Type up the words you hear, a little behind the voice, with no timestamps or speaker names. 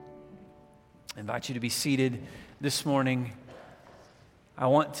I invite you to be seated this morning. I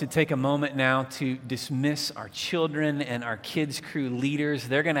want to take a moment now to dismiss our children and our kids crew leaders.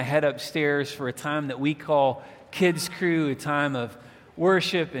 They're going to head upstairs for a time that we call kids crew, a time of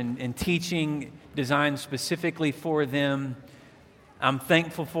worship and teaching designed specifically for them. I'm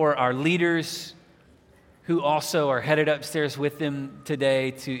thankful for our leaders who also are headed upstairs with them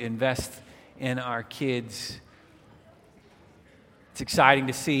today to invest in our kids. It's exciting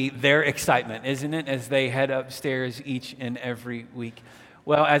to see their excitement, isn't it, as they head upstairs each and every week.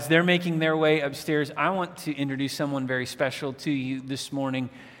 Well, as they're making their way upstairs, I want to introduce someone very special to you this morning.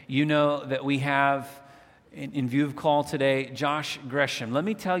 You know that we have, in view of call today, Josh Gresham. Let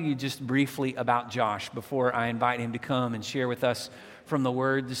me tell you just briefly about Josh before I invite him to come and share with us from the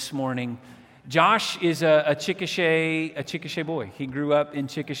Word this morning. Josh is a Chickasha boy. He grew up in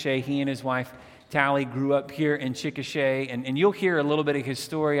Chickasha. He and his wife, Tally, grew up here in Chickasha, and you'll hear a little bit of his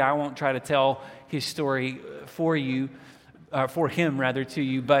story. I won't try to tell his story for him to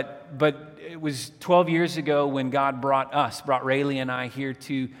you, but it was 12 years ago when God brought Rayleigh and I here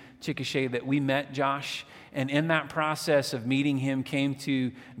to Chickasha that we met Josh, and in that process of meeting him came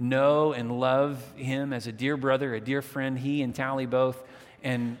to know and love him as a dear brother, a dear friend, he and Tally both,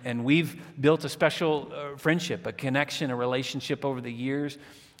 and we've built a special friendship, a connection, a relationship over the years.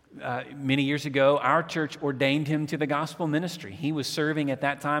 Many years ago, our church ordained him to the gospel ministry. He was serving at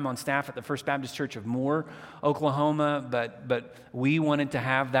that time on staff at the First Baptist Church of Moore, Oklahoma, but we wanted to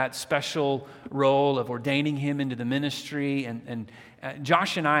have that special role of ordaining him into the ministry. And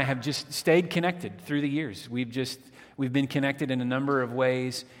Josh and I have just stayed connected through the years. We've been connected in a number of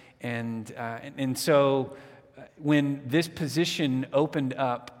ways, and so when this position opened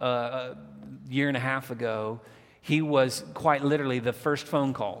up a year and a half ago, he was quite literally the first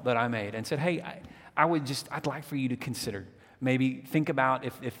phone call that I made and said, hey, I'd like for you to consider, maybe think about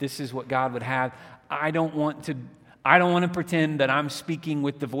if this is what God would have. I don't want to pretend that I'm speaking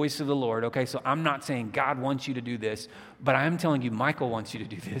with the voice of the Lord, okay? So I'm not saying God wants you to do this, but I am telling you Michael wants you to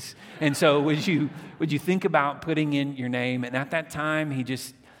do this. And so would you think about putting in your name? And at that time,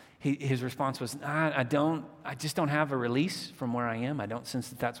 his response was, I just don't have a release from where I am. I don't sense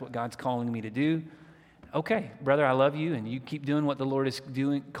that that's what God's calling me to do. Okay, brother, I love you, and you keep doing what the Lord has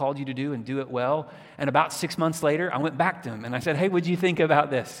called you to do, and do it well. And about 6 months later, I went back to him, and I said, hey, what'd you think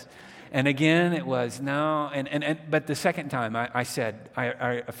about this? And again, it was no. But the second time,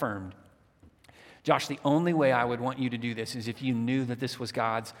 I affirmed, Josh, the only way I would want you to do this is if you knew that this was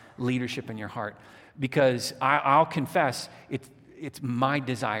God's leadership in your heart. Because I'll confess, it's my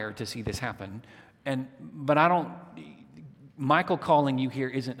desire to see this happen. But I don't... Michael calling you here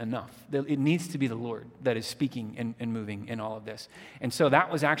isn't enough. It needs to be the Lord that is speaking and moving in all of this. And so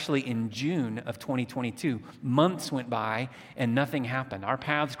that was actually in June of 2022. Months went by and nothing happened. Our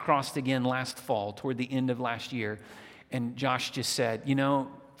paths crossed again last fall, toward the end of last year. And Josh just said,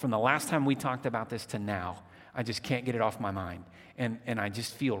 from the last time we talked about this to now, I just can't get it off my mind. And I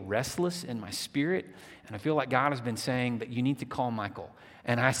just feel restless in my spirit. And I feel like God has been saying that you need to call Michael.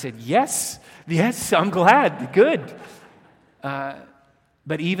 And I said, yes, I'm glad, good.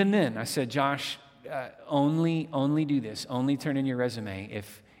 But even then, I said, Josh, only do this. Only turn in your resume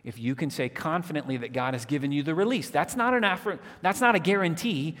if you can say confidently that God has given you the release. That's not a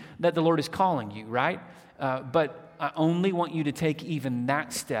guarantee that the Lord is calling you, right? But I only want you to take even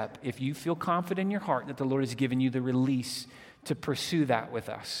that step if you feel confident in your heart that the Lord has given you the release to pursue that with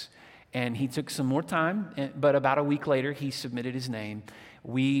us. And he took some more time, but about a week later, he submitted his name.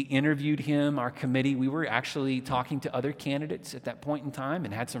 We interviewed him, our committee. We were actually talking to other candidates at that point in time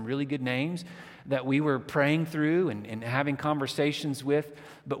and had some really good names that we were praying through and having conversations with,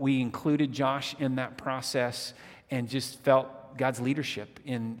 but we included Josh in that process and just felt God's leadership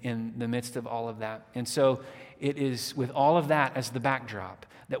in the midst of all of that. And so it is with all of that as the backdrop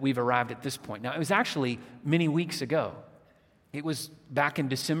that we've arrived at this point. Now, it was actually many weeks ago. It was back in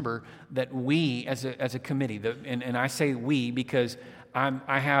December that we, as a committee, and I say we because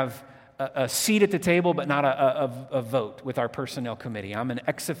I have a seat at the table, but not a vote with our personnel committee. I'm an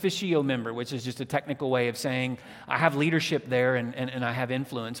ex officio member, which is just a technical way of saying I have leadership there and I have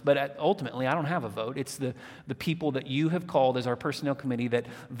influence, but ultimately I don't have a vote. It's the people that you have called as our personnel committee that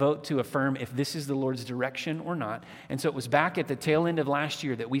vote to affirm if this is the Lord's direction or not. And so it was back at the tail end of last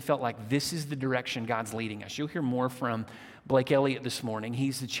year that we felt like this is the direction God's leading us. You'll hear more from Blake Elliott this morning.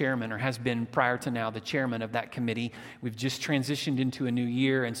 He's the chairman, or has been prior to now, the chairman of that committee. We've just transitioned into a new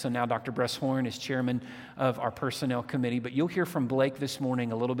year, and so now Dr. Bress Horn is chairman of our personnel committee. But you'll hear from Blake this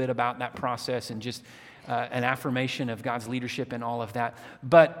morning a little bit about that process and just an affirmation of God's leadership and all of that.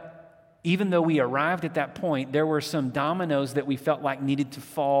 But even though we arrived at that point, there were some dominoes that we felt like needed to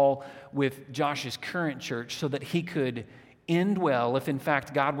fall with Josh's current church so that he could end well if, in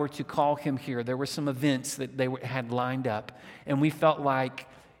fact, God were to call him here. There were some events that they had lined up, and we felt like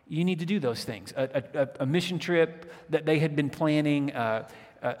you need to do those things. A mission trip that they had been planning,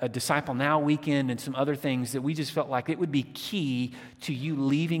 a Disciple Now weekend, and some other things that we just felt like it would be key to you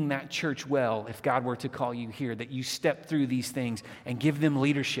leaving that church well if God were to call you here, that you step through these things and give them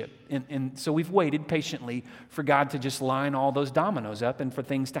leadership. And so we've waited patiently for God to just line all those dominoes up and for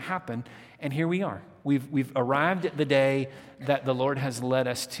things to happen. And here we are. We've arrived at the day that the Lord has led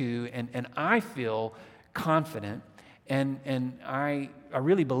us to, and I feel confident, and I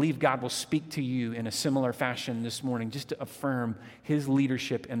really believe God will speak to you in a similar fashion this morning just to affirm his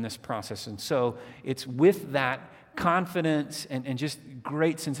leadership in this process. And so it's with that confidence and just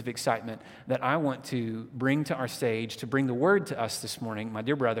great sense of excitement that I want to bring to our stage, to bring the word to us this morning, my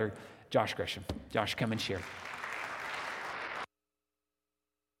dear brother, Josh Gresham. Josh, come and share.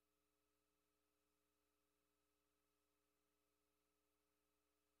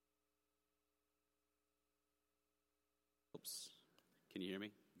 Can you hear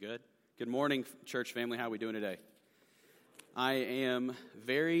me? Good. Good morning, church family. How are we doing today? I am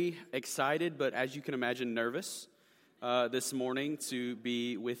very excited, but as you can imagine, nervous this morning to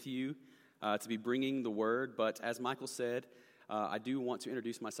be with you, to be bringing the word. But as Michael said, I do want to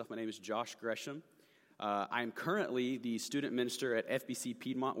introduce myself. My name is Josh Gresham. I am currently the student minister at FBC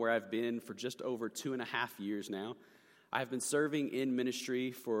Piedmont, where I've been for just over 2.5 years now. I have been serving in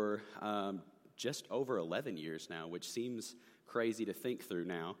ministry for just over 11 years now, which seems crazy to think through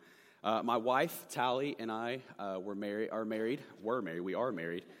now. My wife, Tally, and I we are married.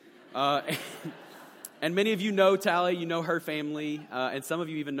 And many of you know Tally, you know her family, and some of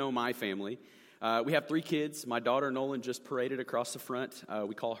you even know my family. We have 3 kids. My daughter, Nolan, just paraded across the front.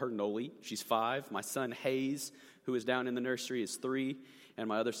 We call her Noli. She's 5. My son, Hayes, who is down in the nursery, is 3. And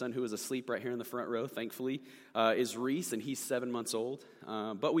my other son, who is asleep right here in the front row, thankfully, is Reese, and he's 7 months old.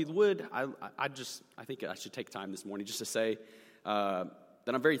 But I think I should take time this morning just to say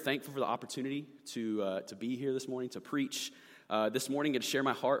that I'm very thankful for the opportunity to be here this morning, to preach this morning and to share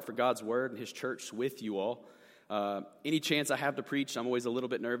my heart for God's word and his church with you all. Any chance I have to preach, I'm always a little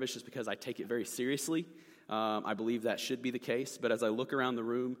bit nervous just because I take it very seriously. I believe that should be the case. But as I look around the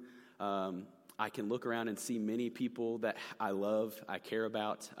room, I can look around and see many people that I love, I care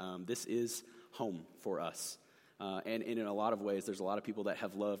about. This is home for us. And in a lot of ways, there's a lot of people that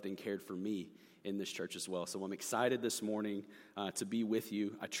have loved and cared for me in this church as well. So I'm excited this morning to be with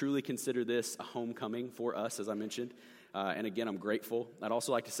you. I truly consider this a homecoming for us, as I mentioned. And again, I'm grateful. I'd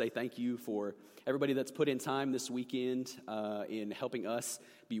also like to say thank you for everybody that's put in time this weekend in helping us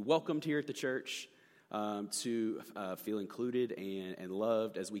be welcomed here at the church, to feel included and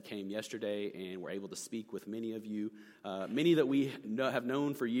loved as we came yesterday and were able to speak with many of you, many that we have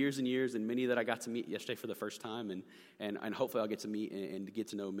known for years and years, and many that I got to meet yesterday for the first time, and hopefully I'll get to meet and get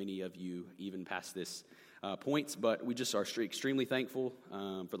to know many of you even past this point. But we just are extremely thankful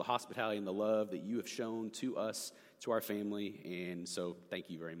for the hospitality and the love that you have shown to us, to our family, and so thank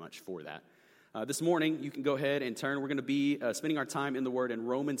you very much for that. This morning, you can go ahead and turn. We're going to be spending our time in the Word in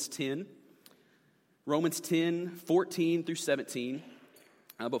Romans 10. Romans 10, 14 through 17.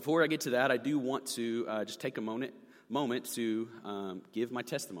 Before I get to that, I do want to just take a moment to give my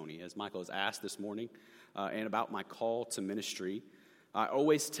testimony, as Michael has asked this morning, and about my call to ministry. I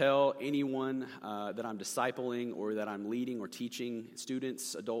always tell anyone that I'm discipling or that I'm leading or teaching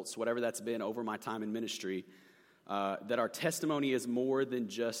students, adults, whatever that's been over my time in ministry, that our testimony is more than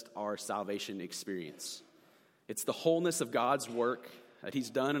just our salvation experience. It's the wholeness of God's work that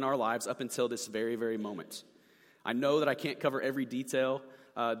he's done in our lives up until this very, very moment. I know that I can't cover every detail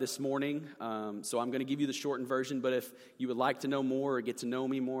this morning, so I'm going to give you the shortened version, but if you would like to know more or get to know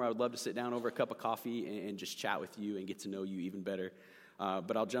me more, I would love to sit down over a cup of coffee and just chat with you and get to know you even better.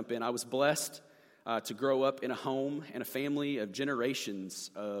 But I'll jump in. I was blessed to grow up in a home and a family of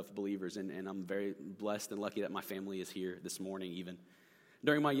generations of believers, and I'm very blessed and lucky that my family is here this morning even.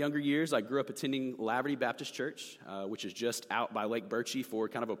 During my younger years, I grew up attending Laverty Baptist Church, which is just out by Lake Birchie for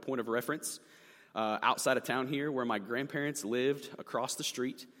kind of a point of reference, outside of town here, where my grandparents lived across the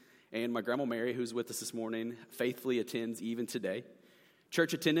street, and my grandma Mary, who's with us this morning, faithfully attends even today.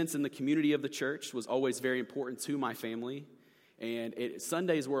 Church attendance in the community of the church was always very important to my family, and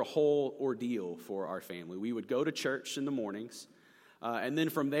Sundays were a whole ordeal for our family. We would go to church in the mornings, and then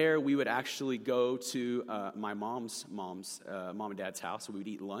from there, we would actually go to my mom's mom and dad's house. We would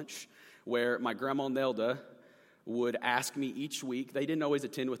eat lunch, where my grandma Nelda would ask me each week. They didn't always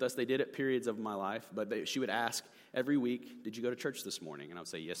attend with us. They did at periods of my life. But she would ask every week, did you go to church this morning? And I would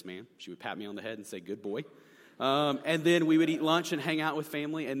say, yes, ma'am. She would pat me on the head and say, good boy. And then we would eat lunch and hang out with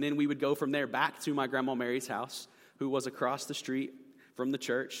family. And then we would go from there back to my Grandma Mary's house, who was across the street from the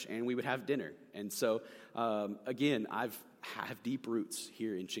church. And we would have dinner. And so, again, I have deep roots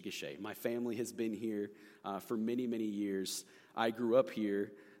here in Chickasha. My family has been here for many, many years. I grew up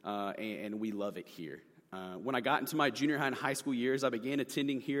here, and we love it here. When I got into my junior high and high school years, I began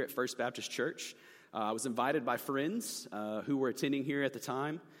attending here at First Baptist Church. I was invited by friends who were attending here at the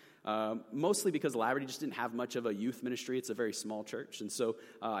time, mostly because Labradee just didn't have much of a youth ministry. It's a very small church, and so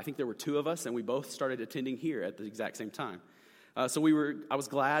I think there were two of us, and we both started attending here at the exact same time. I was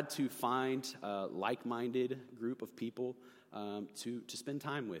glad to find a like-minded group of people to spend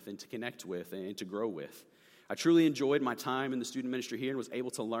time with and to connect with and to grow with. I truly enjoyed my time in the student ministry here and was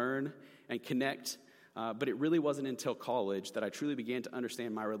able to learn and connect. But it really wasn't until college that I truly began to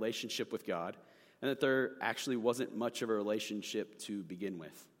understand my relationship with God and that there actually wasn't much of a relationship to begin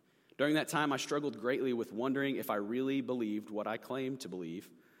with. During that time, I struggled greatly with wondering if I really believed what I claimed to believe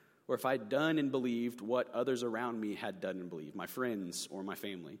or if I'd done and believed what others around me had done and believed, my friends or my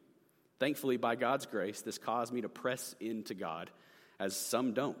family. Thankfully, by God's grace, this caused me to press into God, as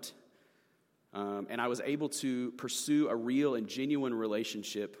some don't. And I was able to pursue a real and genuine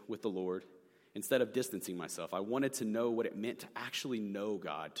relationship with the Lord instead of distancing myself. I wanted to know what it meant to actually know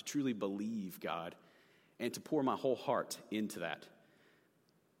God, to truly believe God, and to pour my whole heart into that.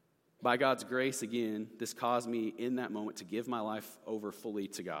 By God's grace, again, this caused me in that moment to give my life over fully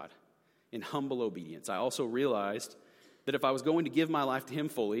to God in humble obedience. I also realized that if I was going to give my life to Him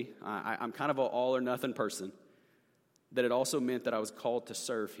fully, I'm kind of an all-or-nothing person, that it also meant that I was called to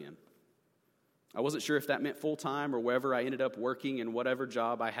serve Him. I wasn't sure if that meant full-time or wherever I ended up working in whatever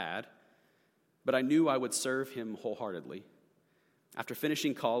job I had, but I knew I would serve Him wholeheartedly. After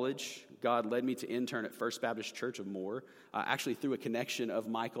finishing college, God led me to intern at First Baptist Church of Moore, actually through a connection of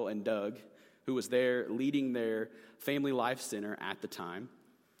Michael and Doug, who was there leading their Family Life Center at the time.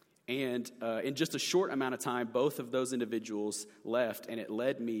 And in just a short amount of time, both of those individuals left, and it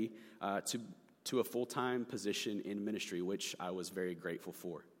led me to a full-time position in ministry, which I was very grateful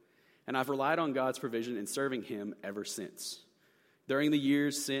for. And I've relied on God's provision in serving Him ever since. During the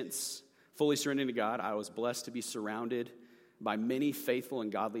years since fully surrendering to God, I was blessed to be surrounded by many faithful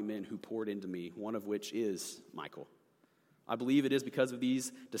and godly men who poured into me, one of which is Michael. I believe it is because of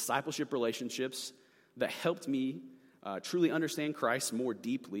these discipleship relationships that helped me truly understand Christ more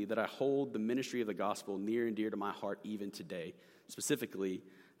deeply that I hold the ministry of the gospel near and dear to my heart even today, specifically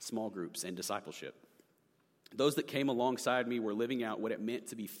small groups and discipleship. Those that came alongside me were living out what it meant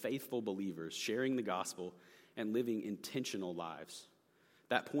to be faithful believers, sharing the gospel and living intentional lives.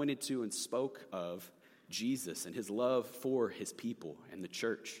 That pointed to and spoke of Jesus and His love for His people and the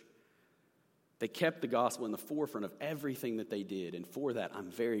church. They kept the gospel in the forefront of everything that they did, and for that I'm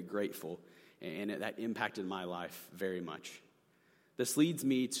very grateful, and that impacted my life very much. This leads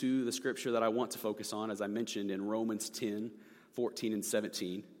me to the scripture that I want to focus on, as I mentioned in Romans 10, 14, and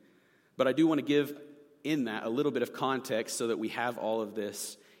 17. But I do want to give in that a little bit of context so that we have all of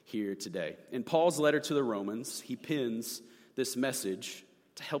this here today. In Paul's letter to the Romans, he pens this message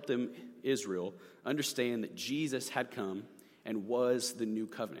to help them, Israel, understand that Jesus had come and was the new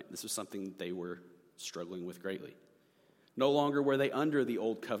covenant. This was something they were struggling with greatly. No longer were they under the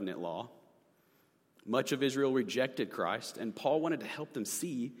old covenant law. Much of Israel rejected Christ, and Paul wanted to help them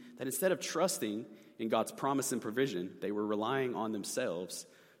see that instead of trusting in God's promise and provision, they were relying on themselves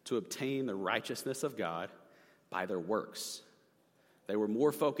to obtain the righteousness of God by their works. They were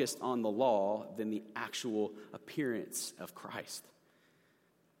more focused on the law than the actual appearance of Christ,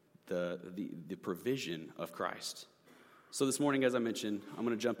 the provision of Christ. So this morning, as I mentioned, I'm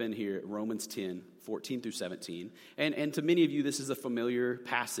going to jump in here at Romans 10, 14 through 17. And to many of you, this is a familiar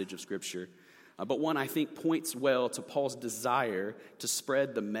passage of Scripture, but one I think points well to Paul's desire to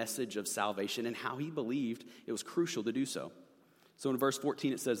spread the message of salvation and how he believed it was crucial to do so. So in verse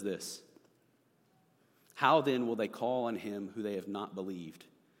 14, it says this: "How then will they call on him who they have not believed?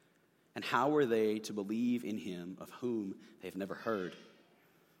 And how are they to believe in him of whom they have never heard?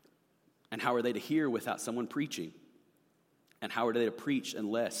 And how are they to hear without someone preaching? And how are they to preach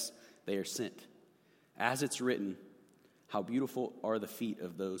unless they are sent? As it's written, how beautiful are the feet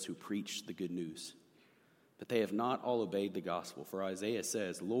of those who preach the good news. But they have not all obeyed the gospel. For Isaiah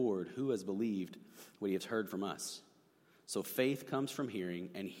says, Lord, who has believed what he has heard from us? So faith comes from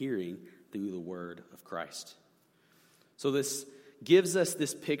hearing, and hearing through the word of Christ." So this gives us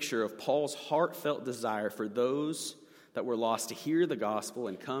this picture of Paul's heartfelt desire for those that were lost to hear the gospel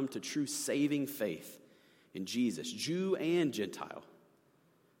and come to true saving faith in Jesus, Jew and Gentile,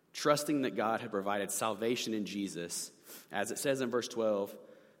 trusting that God had provided salvation in Jesus, as it says in verse 12,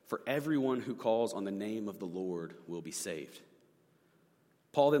 for everyone who calls on the name of the Lord will be saved.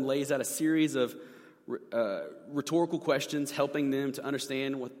 Paul then lays out a series of rhetorical questions, helping them to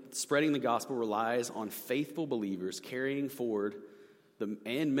understand what spreading the gospel relies on faithful believers carrying forward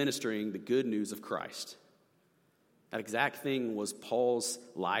and ministering the good news of Christ. That exact thing was Paul's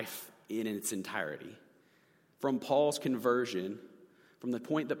life in its entirety. From Paul's conversion, from the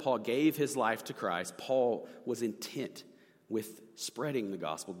point that Paul gave his life to Christ, Paul was intent with spreading the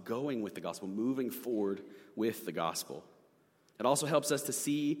gospel, going with the gospel, moving forward with the gospel. It also helps us to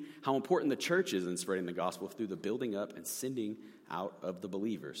see how important the church is in spreading the gospel through the building up and sending out of the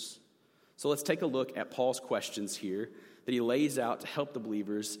believers. So let's take a look at Paul's questions here that he lays out to help the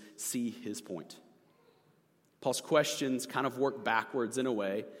believers see his point. Paul's questions kind of work backwards in a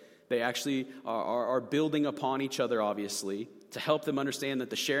way. They actually are building upon each other, obviously, to help them understand that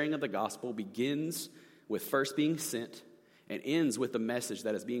the sharing of the gospel begins with first being sent and ends with the message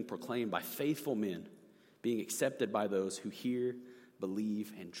that is being proclaimed by faithful men, being accepted by those who hear,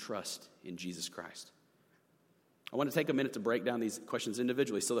 believe, and trust in Jesus Christ. I want to take a minute to break down these questions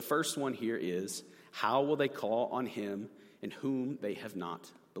individually. So the first one here is, how will they call on him in whom they have not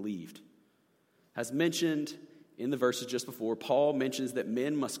believed? As mentioned in the verses just before, Paul mentions that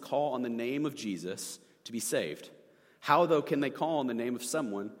men must call on the name of Jesus to be saved. How, though, can they call on the name of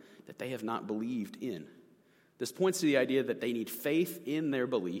someone that they have not believed in? This points to the idea that they need faith in their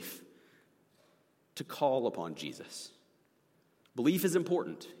belief to call upon Jesus. Belief is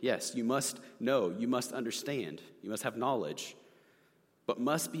important. Yes, you must know, you must understand, you must have knowledge, but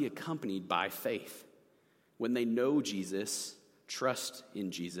must be accompanied by faith. When they know Jesus, trust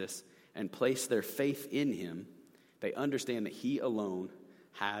in Jesus, and place their faith in him, they understand that he alone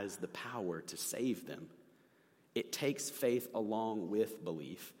has the power to save them. It takes faith along with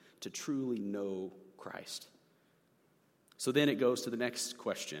belief to truly know Christ. So then it goes to the next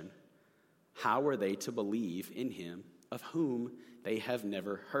question. How are they to believe in him of whom they have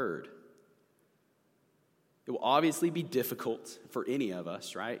never heard? It will obviously be difficult for any of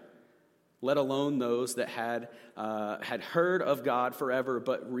us, right? Let alone those that had heard of God forever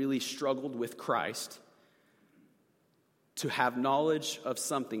but really struggled with Christ, to have knowledge of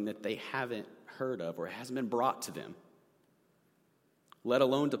something that they haven't heard of or hasn't been brought to them, let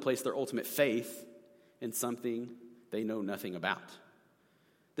alone to place their ultimate faith in something they know nothing about.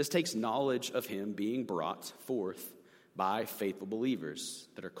 This takes knowledge of him being brought forth by faithful believers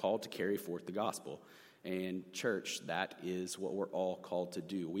that are called to carry forth the gospel. And church, that is what we're all called to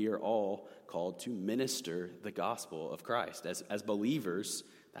do. We are all called to minister the gospel of Christ. As believers,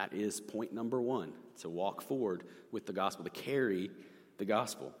 that is point number one, to walk forward with the gospel, to carry the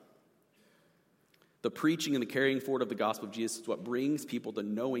gospel. The preaching and the carrying forward of the gospel of Jesus is what brings people to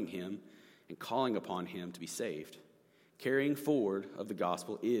knowing him and calling upon him to be saved. Carrying forward of the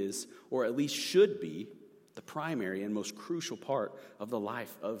gospel is, or at least should be, the primary and most crucial part of the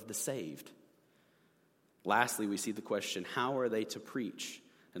life of the saved. Lastly, we see the question, how are they to preach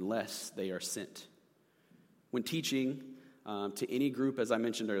unless they are sent? When teaching to any group, as I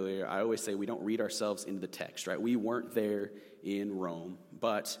mentioned earlier, I always say we don't read ourselves into the text, right? We weren't there in Rome,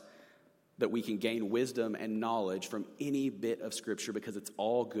 but that we can gain wisdom and knowledge from any bit of Scripture because it's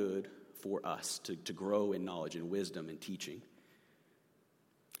all good for us to grow in knowledge and wisdom and teaching.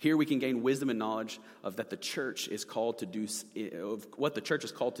 Here we can gain wisdom and knowledge of that the church is called to do, of what the church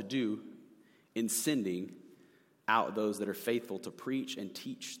is called to do in sending out those that are faithful to preach and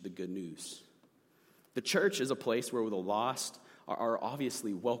teach the good news. The church is a place where the lost are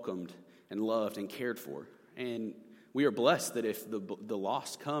obviously welcomed and loved and cared for. And we are blessed that if the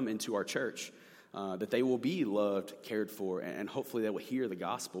lost come into our church, that they will be loved, cared for, and hopefully they will hear the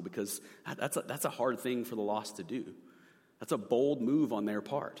gospel, because that's a hard thing for the lost to do. That's a bold move on their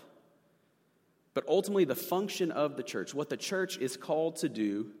part. But ultimately, the function of the church, what the church is called to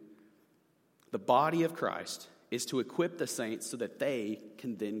do, the body of Christ, is to equip the saints so that they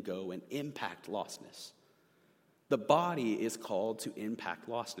can then go and impact lostness. The body is called to impact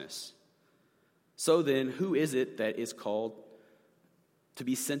lostness. So then, who is it that is called to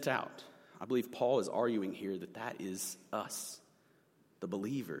be sent out? I believe Paul is arguing here that is us, the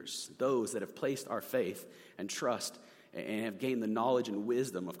believers, those that have placed our faith and trust and have gained the knowledge and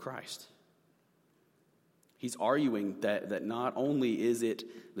wisdom of Christ. He's arguing that not only is it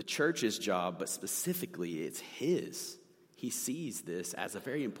the church's job, but specifically it's his. He sees this as a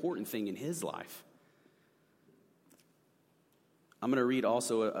very important thing in his life. I'm going to read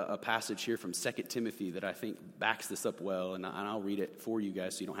also a passage here from 2 Timothy that I think backs this up well, and I'll read it for you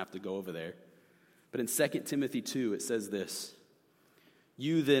guys so you don't have to go over there. But in 2 Timothy 2, it says this: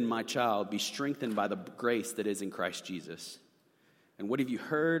 "You then, my child, be strengthened by the grace that is in Christ Jesus. And what you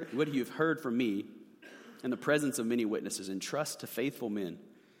have heard from me in the presence of many witnesses, entrust to faithful men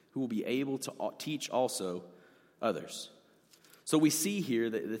who will be able to teach also others." So we see here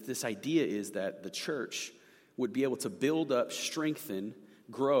that this idea is that the church would be able to build up, strengthen,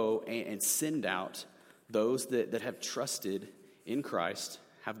 grow, and send out those that have trusted in Christ,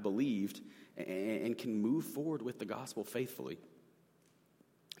 have believed, and can move forward with the gospel faithfully.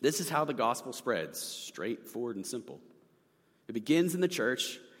 This is how the gospel spreads, straightforward and simple. It begins in the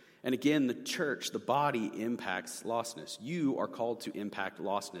church, and again, the church, the body, impacts lostness. You are called to impact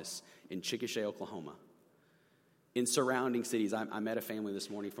lostness in Chickasha, Oklahoma. In surrounding cities, I met a family this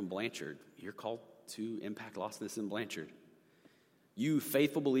morning from Blanchard. You're called to impact lostness in Blanchard. You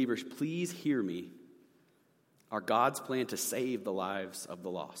faithful believers, please hear me, are God's plan to save the lives of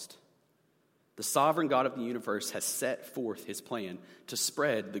the lost. The sovereign God of the universe has set forth his plan to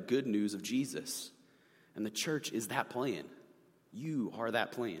spread the good news of Jesus. And the church is that plan. You are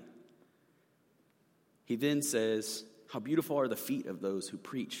that plan. He then says, "How beautiful are the feet of those who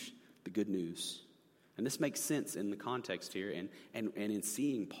preach the good news." And this makes sense in the context here and in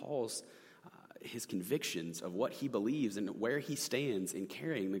seeing Paul's his convictions of what he believes and where he stands in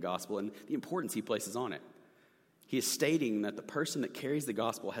carrying the gospel and the importance he places on it. He is stating that the person that carries the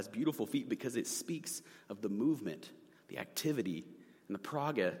gospel has beautiful feet because it speaks of the movement, the activity, and the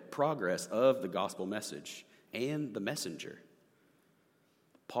progress of the gospel message and the messenger.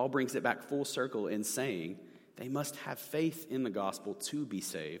 Paul brings it back full circle in saying they must have faith in the gospel to be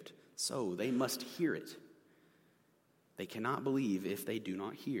saved, so they must hear it. They cannot believe if they do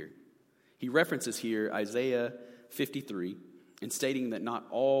not hear. He references here Isaiah 53 in stating that not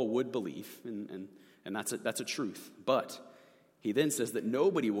all would believe, and that's a truth. But he then says that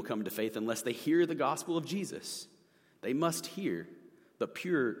nobody will come to faith unless they hear the gospel of Jesus. They must hear the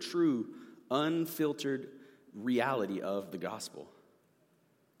pure, true, unfiltered reality of the gospel.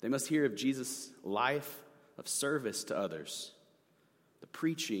 They must hear of Jesus' life of service to others, the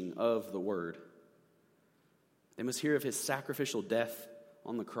preaching of the word. They must hear of his sacrificial death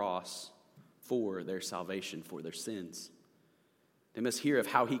on the cross for their salvation, for their sins. They must hear of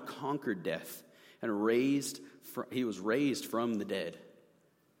how he conquered death and he was raised from the dead.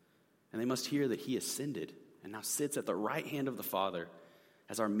 And they must hear that he ascended and now sits at the right hand of the Father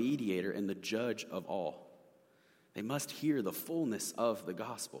as our mediator and the judge of all. They must hear the fullness of the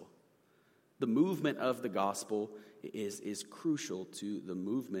gospel. The movement of the gospel is crucial to the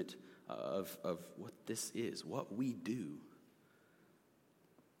movement of what this is, what we do.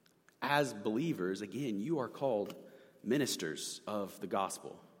 As believers, again, you are called ministers of the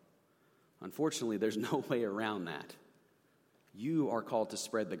gospel. Unfortunately, there's no way around that. You are called to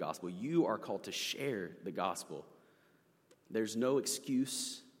spread the gospel. You are called to share the gospel. There's no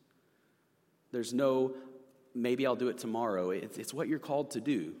excuse. There's no, maybe I'll do it tomorrow. It's what you're called to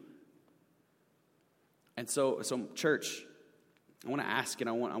do. And so church, I want to ask and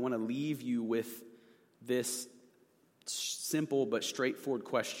I want to leave you with this simple but straightforward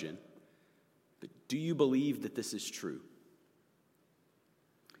question. Do you believe that this is true?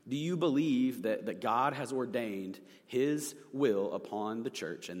 Do you believe that God has ordained his will upon the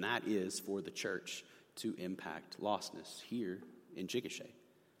church, and that is for the church to impact lostness here in Chickasha?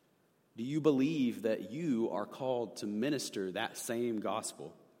 Do you believe that you are called to minister that same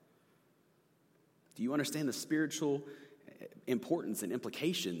gospel? Do you understand the spiritual importance and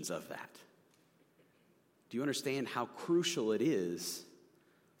implications of that? Do you understand how crucial it is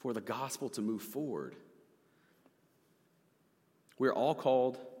for the gospel to move forward? We're all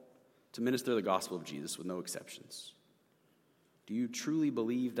called to minister the gospel of Jesus with no exceptions. Do you truly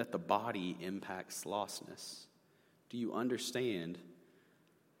believe that the body impacts lostness? Do you understand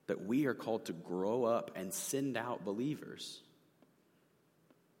that we are called to grow up and send out believers?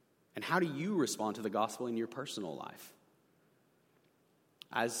 And how do you respond to the gospel in your personal life?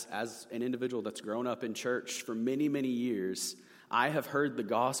 As an individual that's grown up in church for many, many years, I have heard the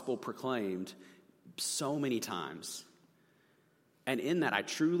gospel proclaimed so many times. And in that, I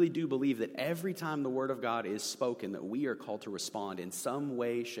truly do believe that every time the word of God is spoken, that we are called to respond in some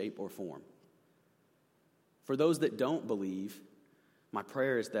way, shape, or form. For those that don't believe, my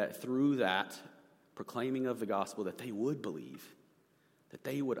prayer is that through that proclaiming of the gospel, that they would believe, that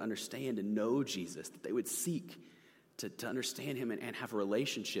they would understand and know Jesus, that they would seek to understand him and have a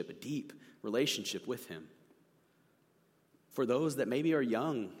relationship, a deep relationship with him. For those that maybe are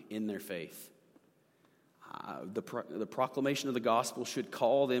young in their faith, the proclamation of the gospel should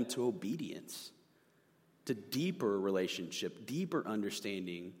call them to obedience, to deeper relationship, deeper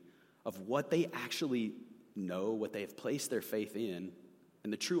understanding of what they actually know, what they have placed their faith in,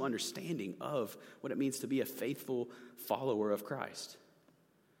 and the true understanding of what it means to be a faithful follower of Christ.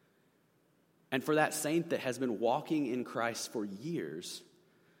 And for that saint that has been walking in Christ for years,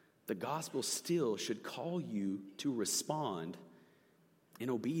 the gospel still should call you to respond in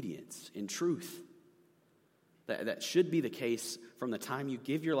obedience, in truth. That should be the case from the time you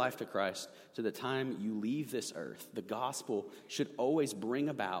give your life to Christ to the time you leave this earth. The gospel should always bring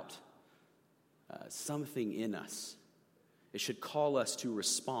about something in us. It should call us to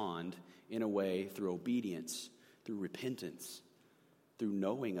respond in a way through obedience, through repentance, through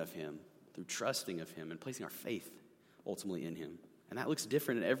knowing of him, through trusting of him, and placing our faith ultimately in him. And that looks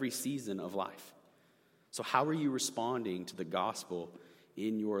different in every season of life. So how are you responding to the gospel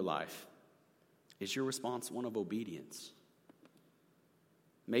in your life? Is your response one of obedience?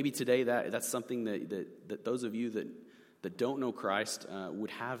 Maybe today that's something that those of you that don't know Christ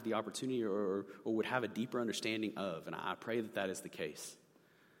would have the opportunity or would have a deeper understanding of. And I pray that is the case.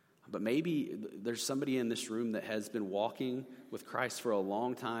 But maybe there's somebody in this room that has been walking with Christ for a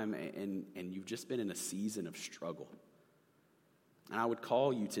long time and you've just been in a season of struggle. And I would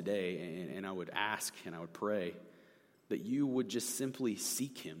call you today and I would ask and I would pray that you would just simply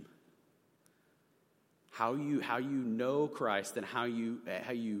seek him. How you know Christ and how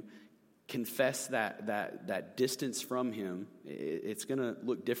you confess that distance from him, it's going to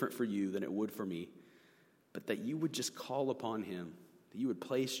look different for you than it would for me. But that you would just call upon him, that you would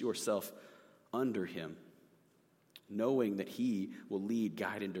place yourself under him, knowing that he will lead,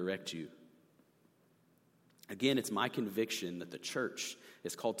 guide, and direct you. Again, it's my conviction that the church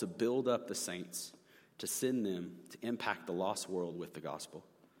is called to build up the saints, to send them to impact the lost world with the gospel.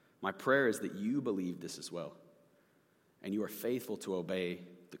 My prayer is that you believe this as well, and you are faithful to obey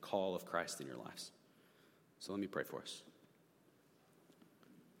the call of Christ in your lives. So let me pray for us.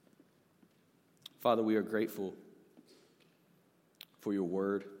 Father, we are grateful for your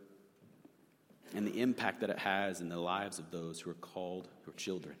word and the impact that it has in the lives of those who are called your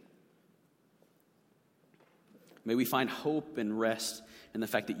children. May we find hope and rest in the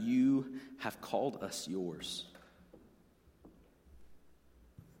fact that you have called us yours.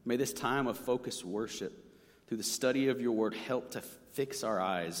 May this time of focused worship through the study of your word help to fix our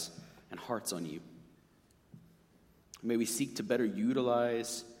eyes and hearts on you. May we seek to better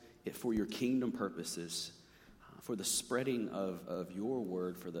utilize it for your kingdom purposes, for the spreading of your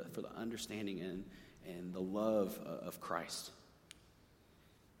word, for the understanding and the love of Christ.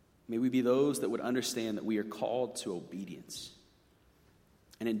 May we be those that would understand that we are called to obedience.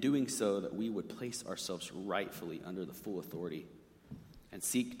 And in doing so, that we would place ourselves rightfully under the full authority and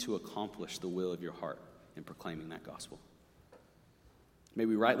seek to accomplish the will of your heart in proclaiming that gospel. May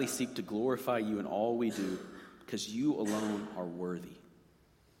we rightly seek to glorify you in all we do, because you alone are worthy.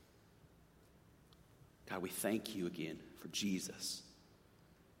 God, we thank you again for Jesus.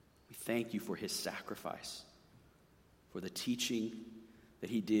 We thank you for his sacrifice, for the teaching that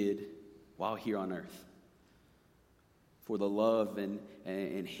he did while here on earth, for the love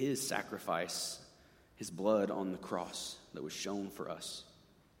and his sacrifice, his blood on the cross that was shown for us.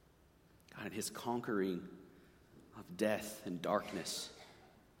 God, and his conquering of death and darkness.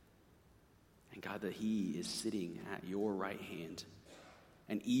 And God, that he is sitting at your right hand.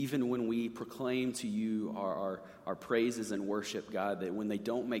 And even when we proclaim to you our praises and worship, God, that when they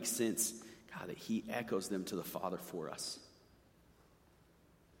don't make sense, God, that he echoes them to the Father for us.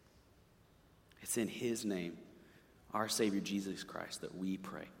 It's in his name, our Savior Jesus Christ, that we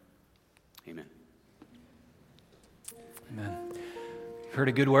pray. Amen. Amen. We've heard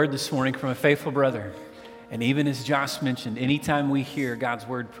a good word this morning from a faithful brother. And even as Josh mentioned, anytime we hear God's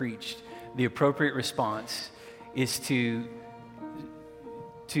word preached, the appropriate response is to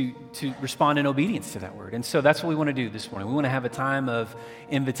respond in obedience to that word. And so that's what we want to do this morning. We want to have a time of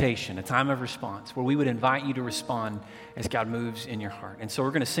invitation, a time of response, where we would invite you to respond as God moves in your heart. And so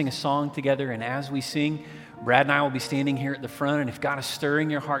we're going to sing a song together, and as we sing, Brad and I will be standing here at the front, and if God is stirring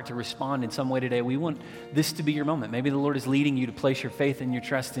your heart to respond in some way today, we want this to be your moment. Maybe the Lord is leading you to place your faith and your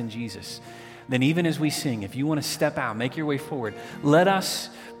trust in Jesus. Then even as we sing, if you want to step out, make your way forward, let us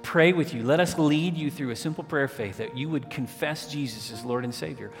pray with you. Let us lead you through a simple prayer of faith that you would confess Jesus as Lord and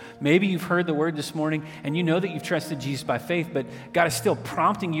Savior. Maybe you've heard the word this morning and you know that you've trusted Jesus by faith, but God is still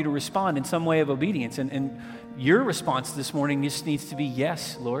prompting you to respond in some way of obedience. And your response this morning just needs to be,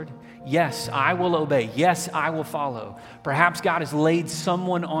 yes, Lord. Yes, I will obey. Yes, I will follow. Perhaps God has laid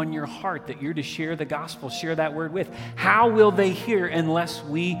someone on your heart that you're to share the gospel, share that word with. How will they hear unless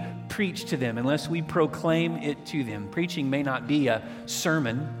we preach to them, unless we proclaim it to them? Preaching may not be a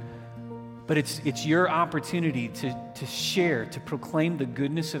sermon, But it's your opportunity to share, to proclaim the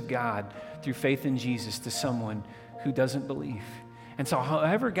goodness of God through faith in Jesus to someone who doesn't believe. And so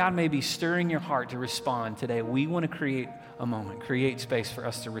however God may be stirring your heart to respond today, we want to create a moment, create space for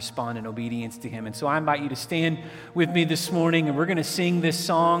us to respond in obedience to Him. And so I invite you to stand with me this morning, and we're going to sing this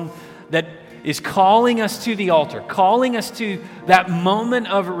song that is calling us to the altar, calling us to that moment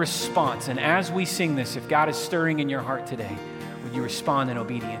of response. And as we sing this, if God is stirring in your heart today, would you respond in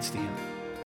obedience to Him?